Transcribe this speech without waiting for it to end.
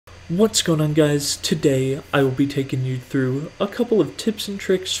What's going on, guys? Today I will be taking you through a couple of tips and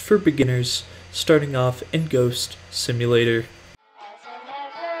tricks for beginners starting off in Ghost Simulator.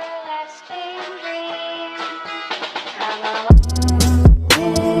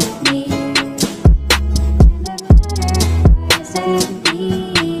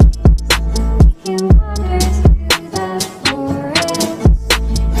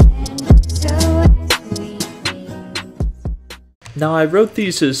 Now, I wrote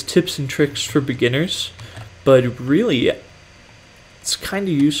these as tips and tricks for beginners, but really, it's kind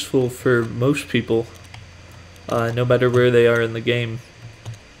of useful for most people, no matter where they are in the game,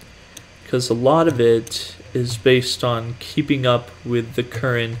 because a lot of it is based on keeping up with the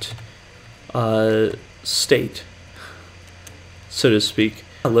current state, so to speak.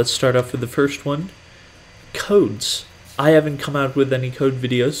 Let's start off with the first one, codes. I haven't come out with any code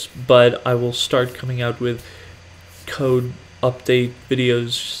videos, but I will start coming out with code update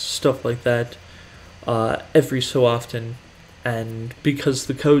videos, stuff like that, every so often. And because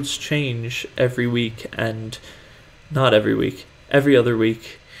the codes change every week, and not every week, every other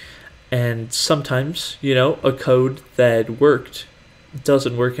week, and sometimes, a code that worked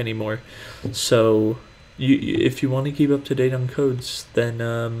doesn't work anymore. So if you want to keep up to date on codes,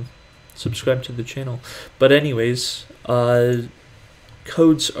 then subscribe to the channel. But anyways,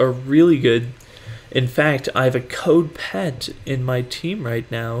 codes are really good. In fact, I have a code pet in my team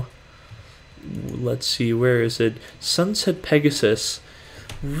right now. Let's see, where is it? Sunset Pegasus.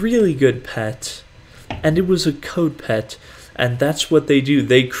 Really good pet. And it was a code pet. And that's what they do.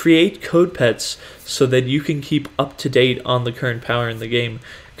 They create code pets so that you can keep up to date on the current power in the game.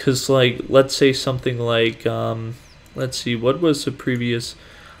 Because, let's say something like, let's see, what was the previous?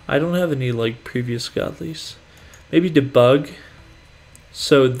 I don't have any, previous godlies. Maybe debug.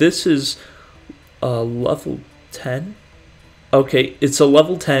 So this is level 10. Okay, it's a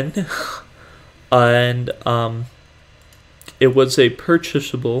level 10. And it was a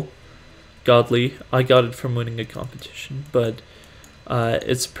purchasable godly. I got it from winning a competition, but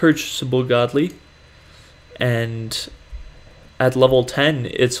it's purchasable godly, and at level 10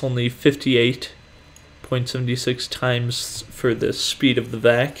 it's only 58.76 times for the speed of the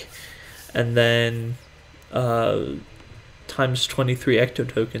vac, and then times 23 ecto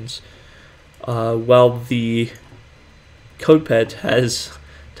tokens. While the code pet has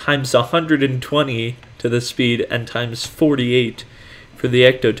times 120 to the speed and times 48 for the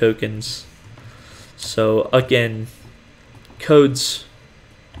ecto tokens. So again, codes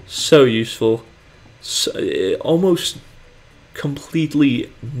so useful, almost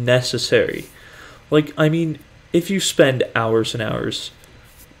completely necessary. If you spend hours and hours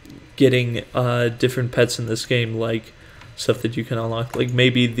getting different pets in this game, stuff that you can unlock,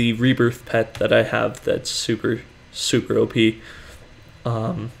 maybe the rebirth pet that I have that's super OP,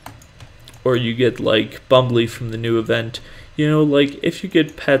 or you get Bumbly from the new event. If you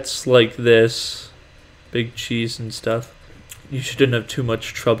get pets like this, Big Cheese and stuff, you shouldn't have too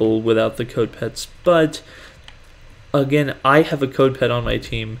much trouble without the code pets. But again, I have a code pet on my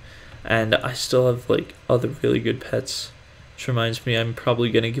team, and I still have other really good pets. Which reminds me, I'm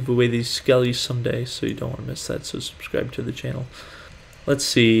probably going to give away these skellies someday, so you don't want to miss that, so subscribe to the channel. Let's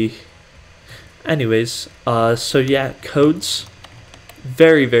see. Anyways, so yeah, codes.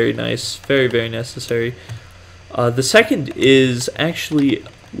 Very, very nice. Very, very necessary. The second is actually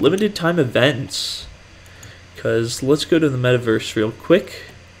limited time events. Because let's go to the metaverse real quick.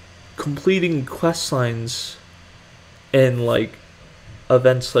 Completing quest lines in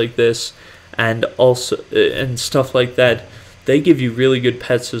events like this, and also and stuff like that, they give you really good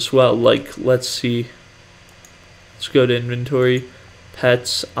pets as well. Let's see. Let's go to inventory.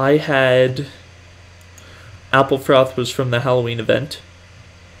 Pets. I had Apple Froth was from the Halloween event.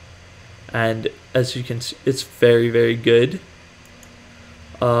 And as you can see, it's very, very good.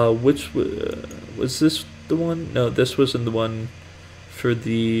 Which was this the one? No, this wasn't the one for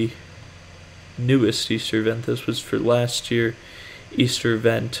the newest Easter event. This was for last year Easter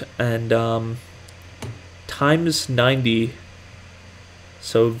event. And times 90.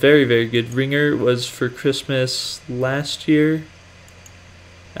 So very, very good. Ringer was for Christmas last year,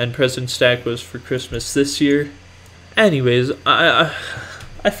 and Present Stack was for Christmas this year. Anyways, I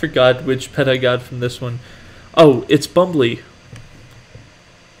forgot which pet I got from this one. Oh, it's Bumbly.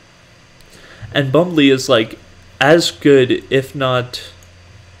 And Bumbly is as good, if not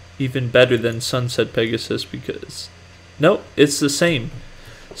even better than Sunset Pegasus, because no, it's the same.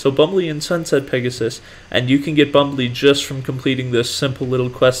 So Bumbly and Sunset Pegasus, and you can get Bumbly just from completing this simple little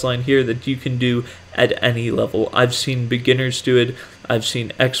quest line here that you can do at any level. I've seen beginners do it, I've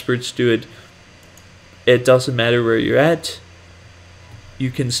seen experts do it. It doesn't matter where you're at. you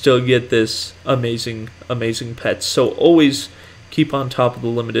can still get this amazing pet. So always keep on top of the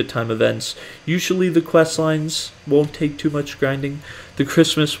limited time events. Usually the quest lines won't take too much grinding. The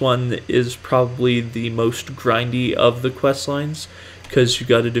Christmas one is probably the most grindy of the quest lines, because you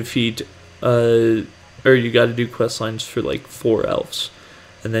got to defeat or you got to do quest lines for like 4 elves,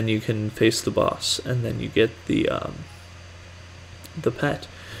 and then you can face the boss, and then you get the pet.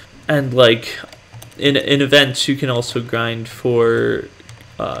 And like in events, you can also grind for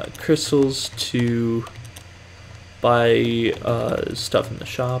crystals to buy stuff in the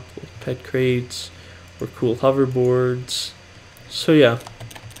shop, like pet crates or cool hoverboards. So yeah,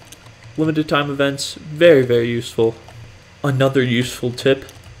 limited time events, very useful. Another useful tip: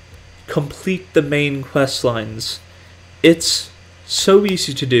 complete the main quest lines. It's so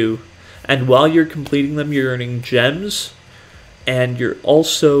easy to do, and while you're completing them, you're earning gems, and you're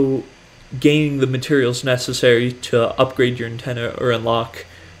also gaining the materials necessary to upgrade your antenna or unlock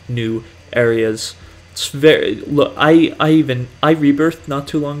new areas. It's very, look, I rebirthed not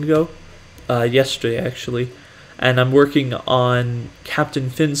too long ago, yesterday actually, and I'm working on Captain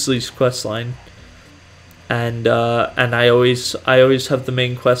Finsley's quest line, and I always have the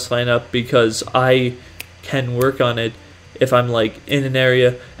main quest line up because I can work on it if I'm like in an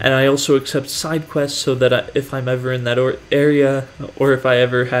area, and I also accept side quests so that if I'm ever in that area, or if I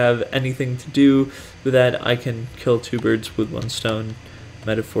ever have anything to do with that, I can kill 2 birds with 1 stone,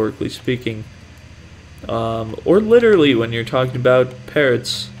 metaphorically speaking. Or literally when you're talking about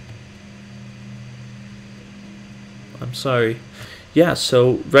parrots. I'm sorry. Yeah,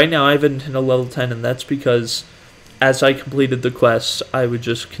 so right now I haven't hit a level 10, and that's because as I completed the quest, I would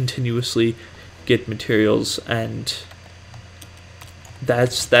just continuously get materials, and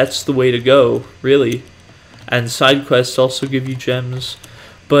that's the way to go, really. And side quests also give you gems.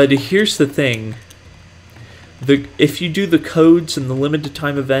 But here's the thing. If you do the codes and the limited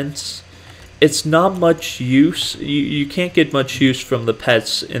time events, it's not much use. You can't get much use from the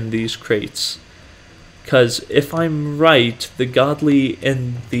pets in these crates. Because if I'm right, the godly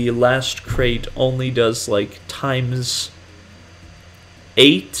in the last crate only does like times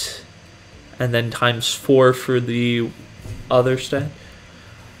 8 and then times 4 for the other stat.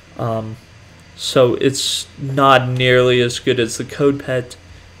 So it's not nearly as good as the code pet,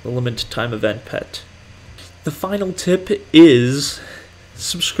 the limited time event pet. The final tip is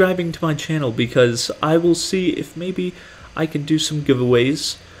subscribing to my channel, because I will see if maybe I can do some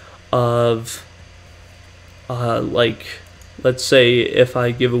giveaways of like, let's say if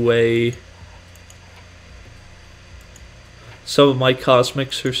I give away some of my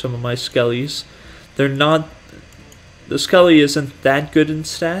cosmics or some of my skellies. They're not, the skelly isn't that good in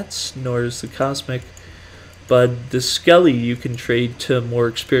stats, nor is the cosmic, but the skelly you can trade to more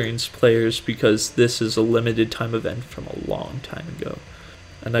experienced players because this is a limited time event from a long time ago.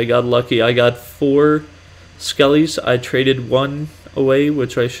 And I got lucky. I got 4 skellies. I traded 1 away,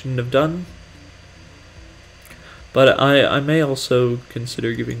 which I shouldn't have done. But I may also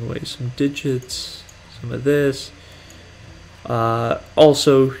consider giving away some digits, some of this.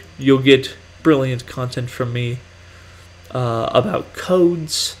 Also, you'll get brilliant content from me about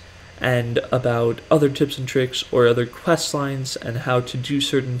codes and about other tips and tricks or other quest lines and how to do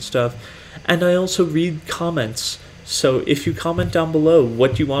certain stuff. And I also read comments. So if you comment down below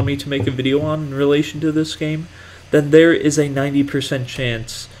what you want me to make a video on in relation to this game, then there is a 90%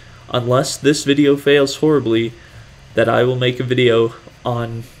 chance, unless this video fails horribly, that I will make a video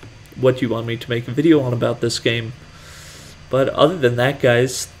on what you want me to make a video on about this game. But other than that,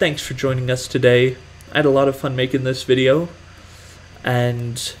 guys, thanks for joining us today. I had a lot of fun making this video,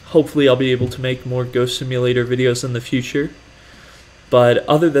 and hopefully I'll be able to make more Ghost Simulator videos in the future. But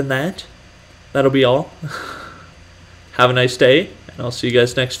other than that, that'll be all. Have a nice day, and I'll see you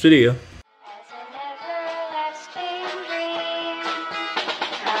guys next video.